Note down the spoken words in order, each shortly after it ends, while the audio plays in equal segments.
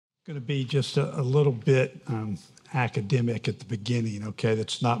Going to be just a little bit academic at the beginning, okay?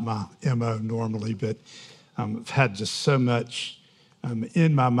 That's not my MO normally, but I've had just so much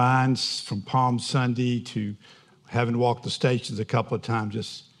in my mind from Palm Sunday to having walked the stations a couple of times.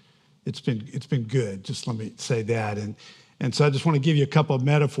 Just it's been good. Just let me say that. And so I just want to give you a couple of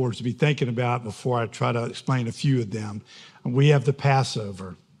metaphors to be thinking about before I try to explain a few of them. We have the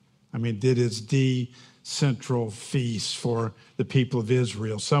Passover. I mean, it is the central feast for the people of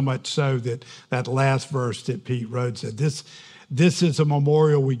Israel, so much so that that last verse that Pete wrote said, this is a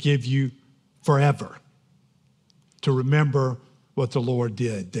memorial we give you forever to remember what the Lord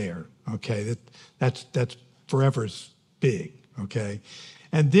did there, okay? That's forever is big, okay?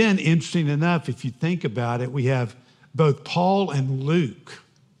 And then, interesting enough, if you think about it, we have both Paul and Luke.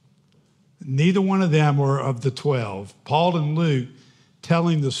 Neither one of them were of the 12. Paul and Luke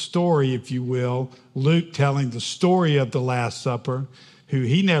telling the story, if you will, Luke telling the story of the Last Supper, who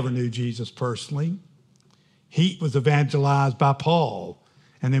he never knew Jesus personally. He was evangelized by Paul.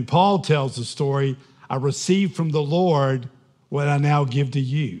 And then Paul tells the story, I received from the Lord what I now give to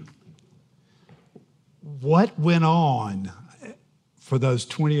you. What went on for those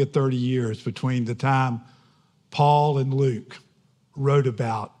 20 or 30 years between the time Paul and Luke wrote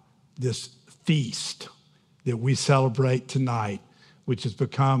about this feast that we celebrate tonight, which has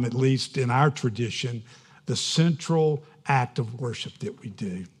become, at least in our tradition, the central act of worship that we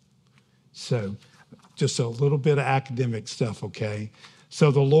do. So just a little bit of academic stuff, okay?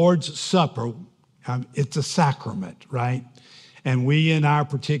 So the Lord's Supper, it's a sacrament, right? And we in our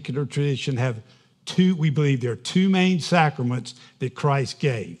particular tradition have we believe there are two main sacraments that Christ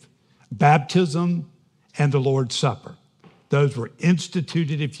gave, baptism and the Lord's Supper. Those were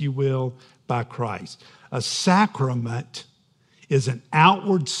instituted, if you will, by Christ. A sacrament is an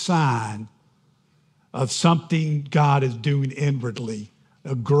outward sign of something God is doing inwardly,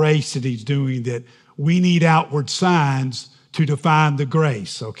 a grace that he's doing that we need outward signs to define the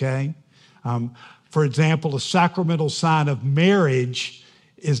grace, okay? For example, a sacramental sign of marriage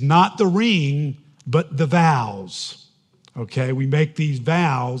is not the ring, but the vows, okay? We make these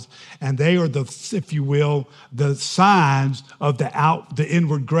vows, and they are the, if you will, the signs of the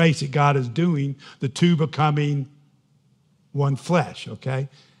inward grace that God is doing, the two becoming one flesh, okay?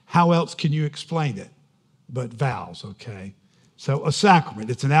 How else can you explain it but vows, okay? So a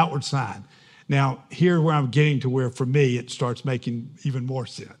sacrament, it's an outward sign. Now, here where I'm getting to where, for me, it starts making even more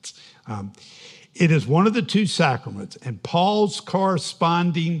sense. It is one of the two sacraments, and Paul's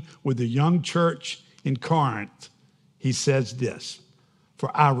corresponding with the young church in Corinth, he says this,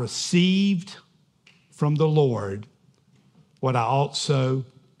 for I received from the Lord what I also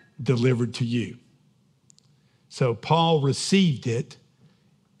delivered to you. So Paul received it,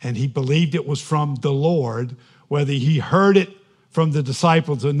 and he believed it was from the Lord. Whether he heard it from the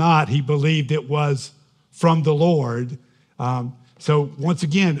disciples or not, he believed it was from the Lord. So once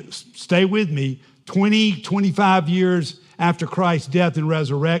again, stay with me. 25 years after Christ's death and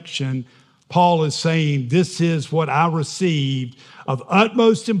resurrection, Paul is saying, this is what I received of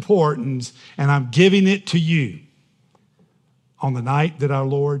utmost importance, and I'm giving it to you. On the night that our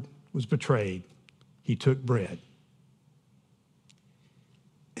Lord was betrayed, he took bread.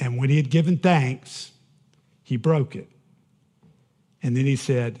 And when he had given thanks, he broke it. And then he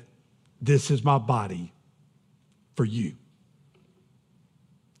said, this is my body for you.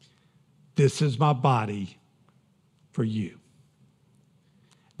 This is my body for you.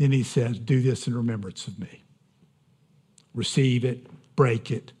 Then he says, do this in remembrance of me. Receive it, break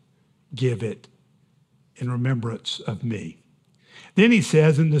it, give it in remembrance of me. Then he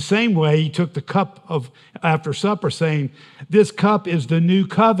says, in the same way, he took the cup of after supper, saying, this cup is the new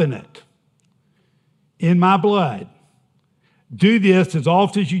covenant in my blood. Do this as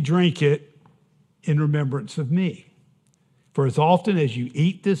often as you drink it in remembrance of me. For as often as you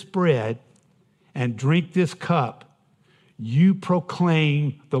eat this bread and drink this cup, you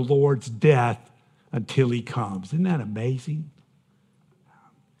proclaim the Lord's death until he comes. Isn't that amazing?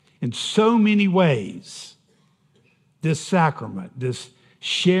 In so many ways, this sacrament, this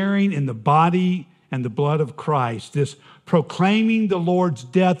sharing in the body and the blood of Christ, this proclaiming the Lord's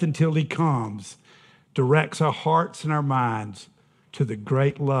death until he comes, directs our hearts and our minds to the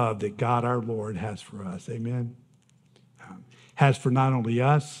great love that God our Lord has for us. Amen? Has for not only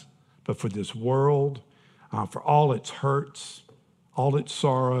us, but for this world, for all its hurts, all its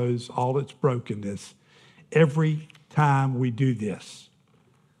sorrows, all its brokenness. Every time we do this,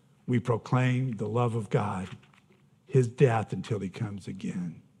 we proclaim the love of God, his death until he comes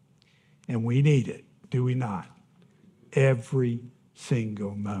again. And we need it, do we not? Every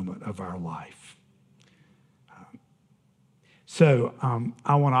single moment of our life. So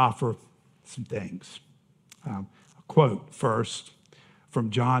I want to offer some things. A quote first from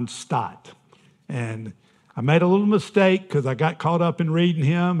John Stott. And I made a little mistake because I got caught up in reading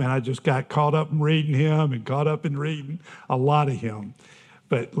him, and I just got caught up in reading him and caught up in reading a lot of him.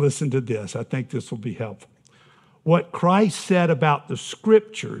 But listen to this. I think this will be helpful. What Christ said about the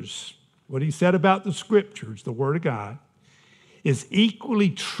Scriptures, what he said about the Scriptures, the Word of God, is equally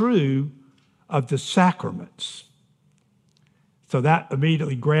true of the sacraments. So that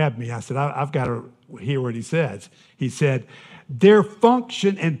immediately grabbed me. I said, I've got to hear what he says. He said, their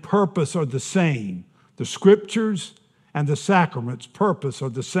function and purpose are the same. The Scriptures and the sacraments' purpose are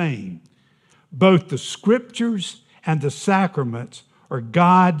the same. Both the Scriptures and the sacraments are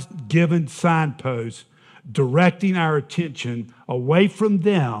God's given signposts directing our attention away from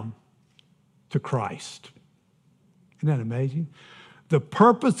them to Christ. Isn't that amazing? The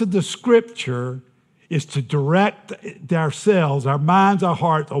purpose of the Scripture is to direct ourselves, our minds, our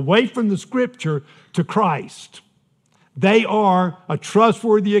hearts, away from the Scripture to Christ. They are a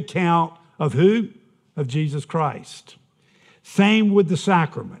trustworthy account of who? Of Jesus Christ. Same with the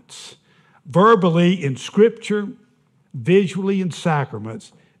sacraments. Verbally in Scripture, visually in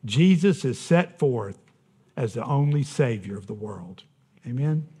sacraments, Jesus is set forth as the only Savior of the world.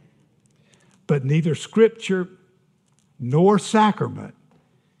 Amen? But neither Scripture nor sacrament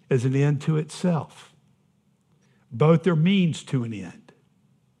is an end to itself. Both are means to an end,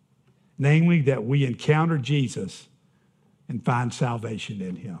 namely that we encounter Jesus and find salvation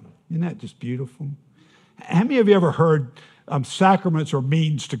in him. Isn't that just beautiful? How many of you ever heard sacraments are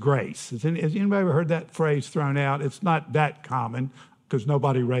means to grace? Has anybody ever heard that phrase thrown out? It's not that common because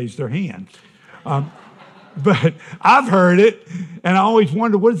nobody raised their hand. But I've heard it, and I always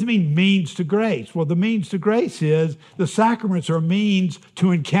wondered, what does it mean, means to grace? Well, the means to grace is the sacraments are means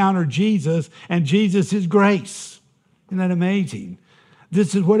to encounter Jesus, and Jesus is grace. Isn't that amazing?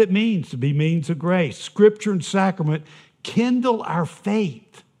 This is what it means to be means of grace. Scripture and sacrament kindle our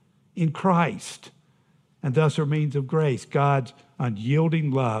faith in Christ, and thus are means of grace, God's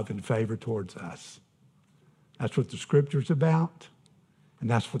unyielding love and favor towards us. That's what the Scripture's about, and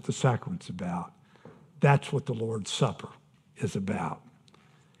that's what the sacrament's about. That's what the Lord's Supper is about.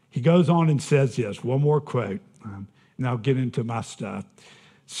 He goes on and says this, one more quote, and I'll get into my stuff.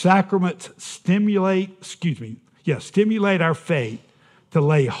 Sacraments stimulate our faith to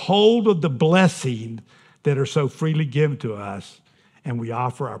lay hold of the blessing that are so freely given to us, and we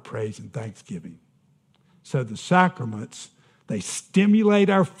offer our praise and thanksgiving. So the sacraments, they stimulate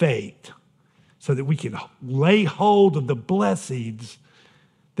our faith so that we can lay hold of the blessings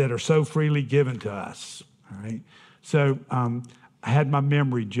that are so freely given to us, all right? So I had my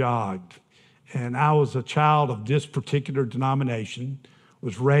memory jogged, and I was a child of this particular denomination,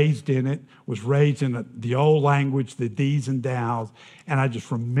 was raised in it, was raised in the old language, the these and thous, and I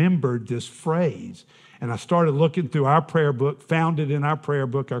just remembered this phrase. And I started looking through our prayer book, found it in our prayer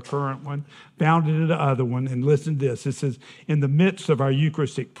book, our current one, found it in the other one, and listen to this. It says, in the midst of our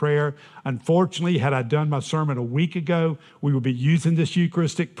Eucharistic prayer, unfortunately, had I done my sermon a week ago, we would be using this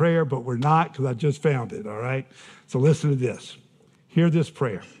Eucharistic prayer, but we're not because I just found it, all right? So listen to this. Hear this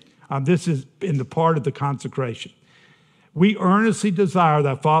prayer. This is in the part of the consecration. We earnestly desire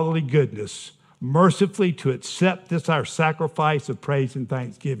thy fatherly goodness, mercifully to accept this our sacrifice of praise and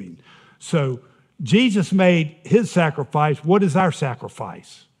thanksgiving. So Jesus made his sacrifice. What is our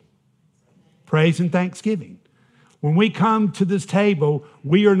sacrifice? Praise and thanksgiving. When we come to this table,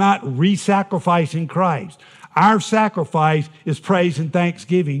 we are not re-sacrificing Christ. Our sacrifice is praise and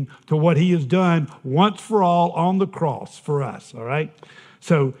thanksgiving to what he has done once for all on the cross for us, all right?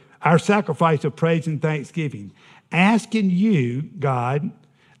 So our sacrifice of praise and thanksgiving. Asking you, God,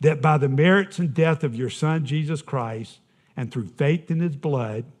 that by the merits and death of your Son, Jesus Christ, and through faith in his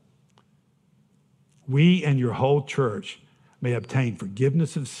blood, we and your whole church may obtain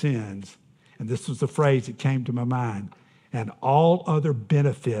forgiveness of sins, and this was the phrase that came to my mind, and all other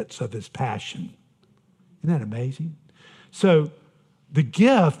benefits of his passion. Isn't that amazing? So the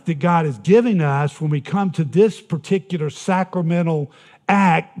gift that God is giving us when we come to this particular sacramental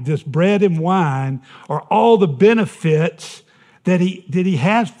act, this bread and wine, are all the benefits that he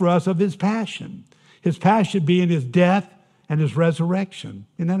has for us of his passion. His passion being his death and his resurrection.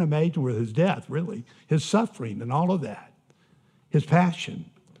 Isn't that amazing? With his death, really. His suffering and all of that. His passion.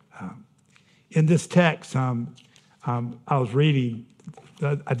 In this text, I was reading,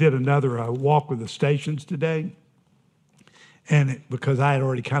 I did another walk with the stations today. And because I had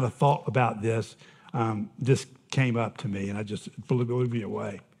already kind of thought about this, this came up to me and it blew me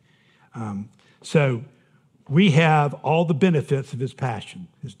away. So we have all the benefits of his passion,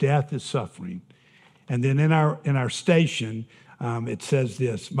 his death, his suffering. And then in our station, it says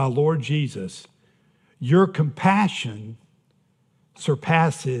this: My Lord Jesus, your compassion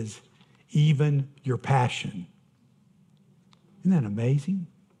surpasses even your passion. Isn't that amazing?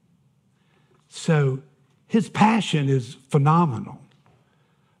 So his passion is phenomenal,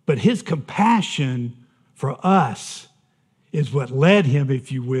 but his compassion for us is what led him,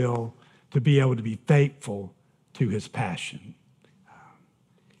 if you will, to be able to be faithful to his passion.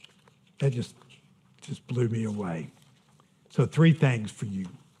 That just blew me away. So 3 things for you.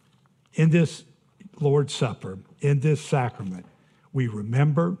 In this Lord's Supper, in this sacrament, we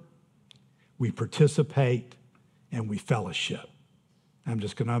remember, we participate, and we fellowship. I'm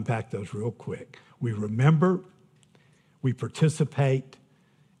just going to unpack those real quick. We remember, we participate,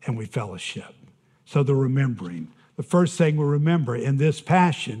 and we fellowship. So the remembering. The first thing we remember in this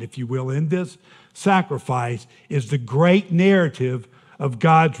passion, if you will, in this sacrifice, is the great narrative of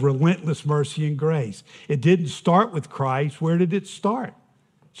God's relentless mercy and grace. It didn't start with Christ. Where did it start?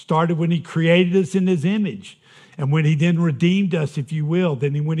 It started when he created us in his image. And when he then redeemed us, if you will,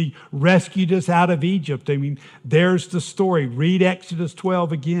 then when he rescued us out of Egypt. I mean, there's the story. Read Exodus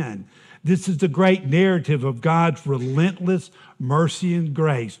 12 again. This is the great narrative of God's relentless mercy and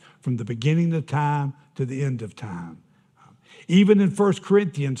grace from the beginning of time to the end of time. Even in 1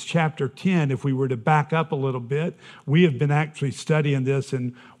 Corinthians chapter 10, if we were to back up a little bit, we have been actually studying this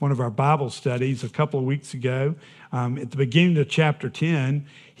in one of our Bible studies a couple of weeks ago. At the beginning of chapter 10,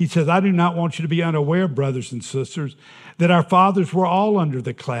 he says, I do not want you to be unaware, brothers and sisters, that our fathers were all under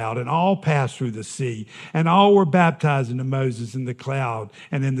the cloud and all passed through the sea, and all were baptized into Moses in the cloud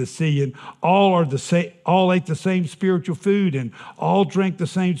and in the sea, and all ate the same spiritual food, and all drank the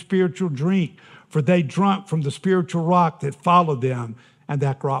same spiritual drink, for they drank from the spiritual rock that followed them, and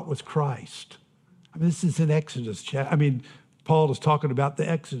that rock was Christ. I mean, this is in Exodus. Paul is talking about the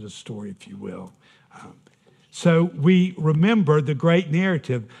Exodus story, if you will. So we remember the great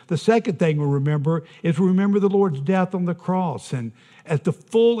narrative. The second thing we remember is we remember the Lord's death on the cross and as the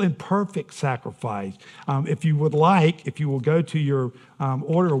full and perfect sacrifice. If you will go to your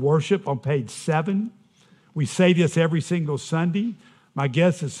order of worship on page 7, we say this every single Sunday. My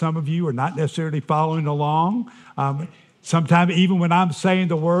guess is some of you are not necessarily following along. Sometimes even when I'm saying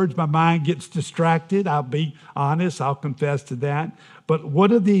the words, my mind gets distracted. I'll be honest. I'll confess to that. But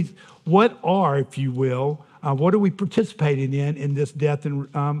what are, if you will, what are we participating in this death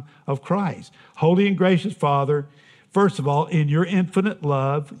of Christ? Holy and gracious Father, first of all, in your infinite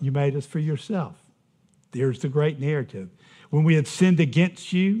love, you made us for yourself. There's the great narrative. When we had sinned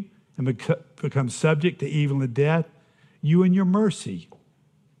against you and become subject to evil and death, you in your mercy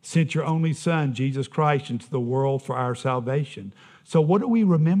sent your only Son, Jesus Christ, into the world for our salvation. So what are we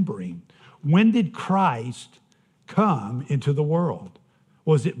remembering? When did Christ come into the world?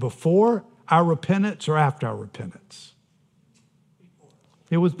 Was it before our repentance or after our repentance?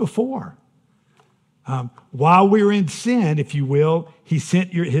 It was before. While we were in sin, if you will, he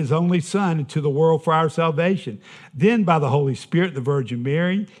sent his only Son into the world for our salvation. Then by the Holy Spirit, the Virgin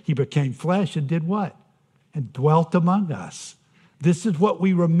Mary, he became flesh and did what? And dwelt among us. This is what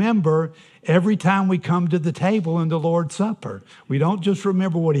we remember every time we come to the table in the Lord's Supper. We don't just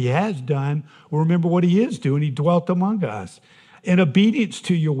remember what he has done, we remember what he is doing. He dwelt among us. In obedience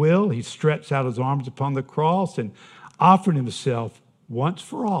to your will, he stretched out his arms upon the cross and offered himself once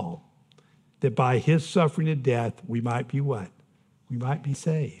for all, that by his suffering and death, we might be what? We might be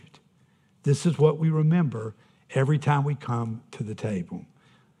saved. This is what we remember every time we come to the table.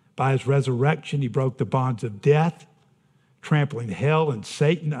 By his resurrection, he broke the bonds of death, trampling hell and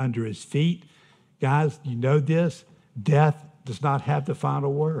Satan under his feet. Guys, you know this. Death does not have the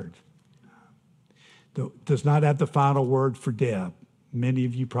final word. Does not have the final word for death. Many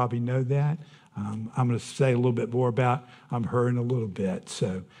of you probably know that. I'm going to say a little bit more about her in a little bit.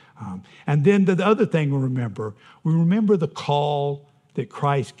 So, and then the other thing we remember the call that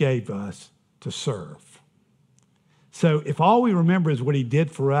Christ gave us to serve. So if all we remember is what he did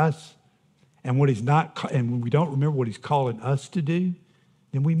for us and what he's not, and when we don't remember what he's calling us to do,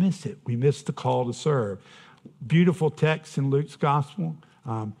 then we miss it. We miss the call to serve. Beautiful text in Luke's gospel.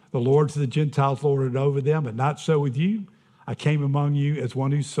 The lords of the Gentiles lorded over them, but not so with you. I came among you as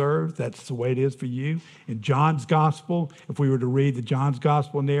one who serves. That's the way it is for you. In John's gospel, if we were to read the John's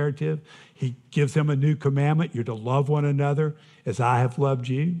gospel narrative, he gives them a new commandment. You're to love one another as I have loved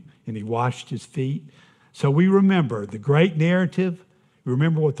you. And he washed his feet. So we remember the great narrative. We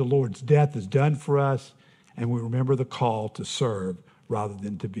remember what the Lord's death has done for us. And we remember the call to serve rather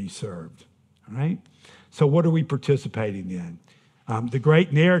than to be served. All right? So what are we participating in? The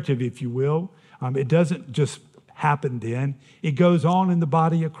great narrative, if you will, it doesn't just happened then. It goes on in the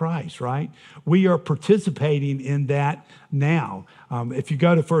body of Christ, right? We are participating in that now. If you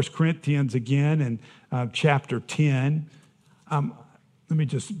go to 1 Corinthians again and chapter 10, let me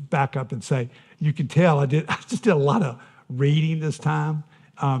just back up and say, you can tell I just did a lot of reading this time,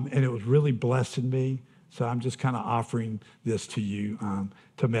 and it was really blessing me. So I'm just kind of offering this to you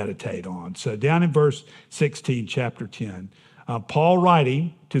to meditate on. So down in verse 16, chapter 10, Paul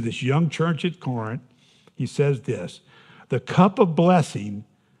writing to this young church at Corinth, he says this, the cup of blessing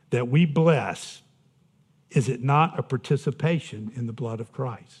that we bless, is it not a participation in the blood of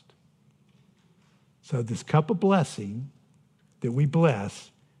Christ? So this cup of blessing that we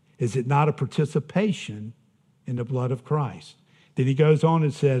bless, is it not a participation in the blood of Christ? Then he goes on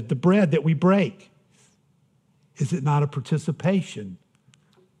and says, the bread that we break, is it not a participation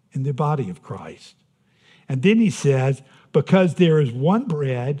in the body of Christ? And then he says, because there is one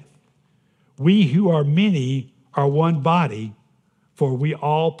bread, we who are many are one body, for we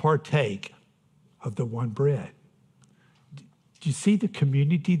all partake of the one bread. Do you see the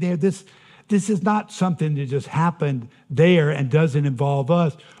community there? This is not something that just happened there and doesn't involve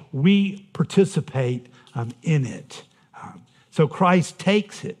us. We participate in it. So Christ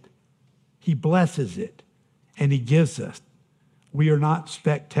takes it, he blesses it, and he gives us. We are not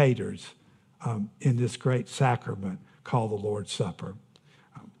spectators in this great sacrament called the Lord's Supper.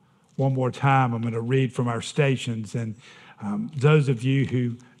 One more time, I'm going to read from our stations. And those of you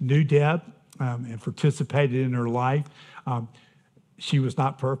who knew Deb and participated in her life, she was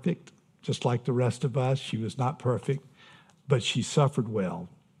not perfect, just like the rest of us. She was not perfect, but she suffered well.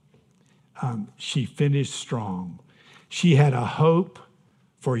 She finished strong. She had a hope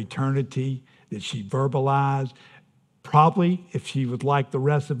for eternity that she verbalized. Probably, if she was like the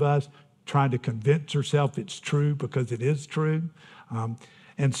rest of us, trying to convince herself it's true because it is true.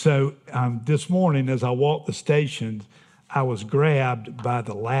 And so this morning, as I walked the stations, I was grabbed by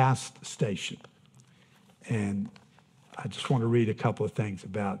the last station. And I just want to read a couple of things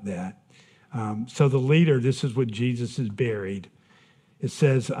about that. So the leader, this is when Jesus is buried. It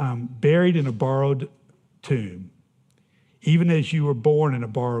says, buried in a borrowed tomb, even as you were born in a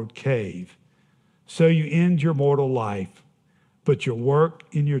borrowed cave. So you end your mortal life, but your work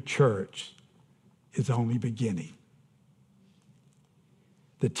in your church is only beginning.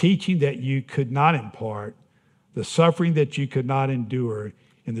 The teaching that you could not impart, the suffering that you could not endure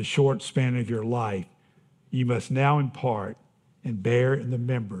in the short span of your life, you must now impart and bear in the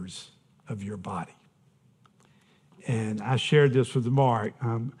members of your body. And I shared this with Mark.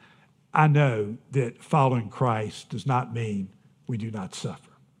 I know that following Christ does not mean we do not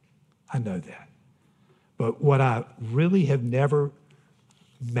suffer. I know that. But what I really have never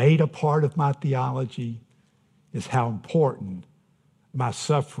made a part of my theology is how important my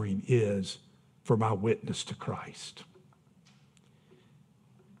suffering is for my witness to Christ.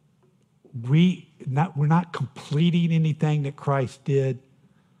 We're not completing anything that Christ did,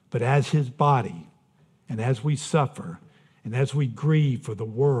 but as his body, and as we suffer, and as we grieve for the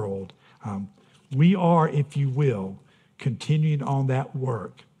world, we are, if you will, continuing on that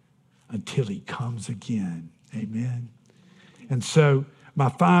work until he comes again. Amen. And so my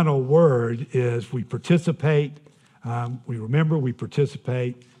final word is we participate, we remember, we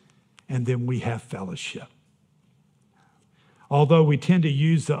participate, and then we have fellowship. Although we tend to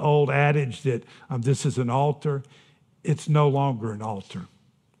use the old adage that this is an altar, it's no longer an altar.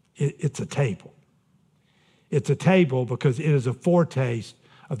 It's a table. It's a table because it is a foretaste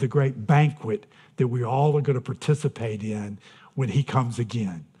of the great banquet that we all are going to participate in when he comes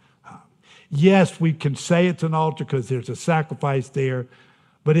again. Yes, we can say it's an altar because there's a sacrifice there,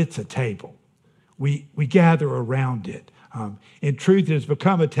 but it's a table. We gather around it. In truth, it has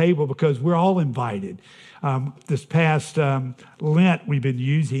become a table because we're all invited. This past Lent, we've been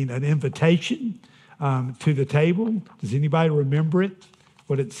using an invitation to the table. Does anybody remember it,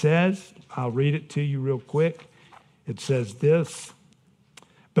 what it says? I'll read it to you real quick. It says this,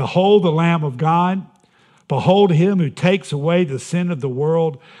 behold the Lamb of God, behold him who takes away the sin of the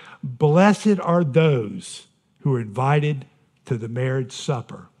world. Blessed are those who are invited to the marriage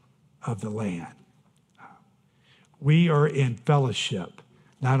supper of the Lamb. We are in fellowship,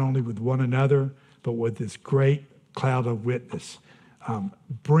 not only with one another, but with this great cloud of witness.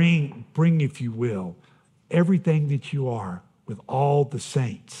 Bring, if you will, everything that you are with all the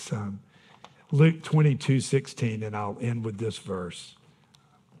saints. Luke 22:16, and I'll end with this verse.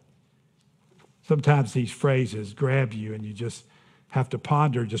 Sometimes these phrases grab you and you just have to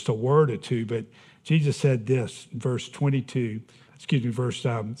ponder just a word or two, but Jesus said this in verse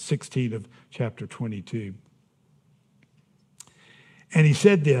 16 of chapter 22. And he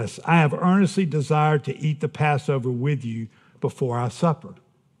said this, I have earnestly desired to eat the Passover with you before I suffer.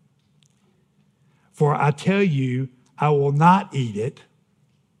 For I tell you, I will not eat it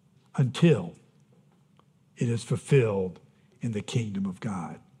until it is fulfilled in the kingdom of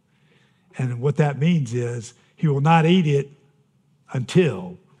God. And what that means is he will not eat it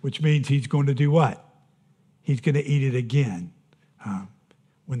until, which means he's going to do what? He's going to eat it again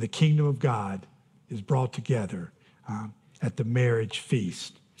when the kingdom of God is brought together at the marriage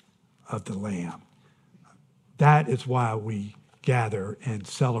feast of the Lamb. That is why we gather and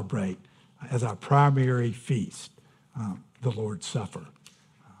celebrate as our primary feast, the Lord's Supper.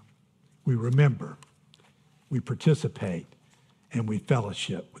 We remember, we participate, and we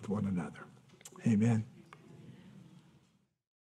fellowship with one another. Amen.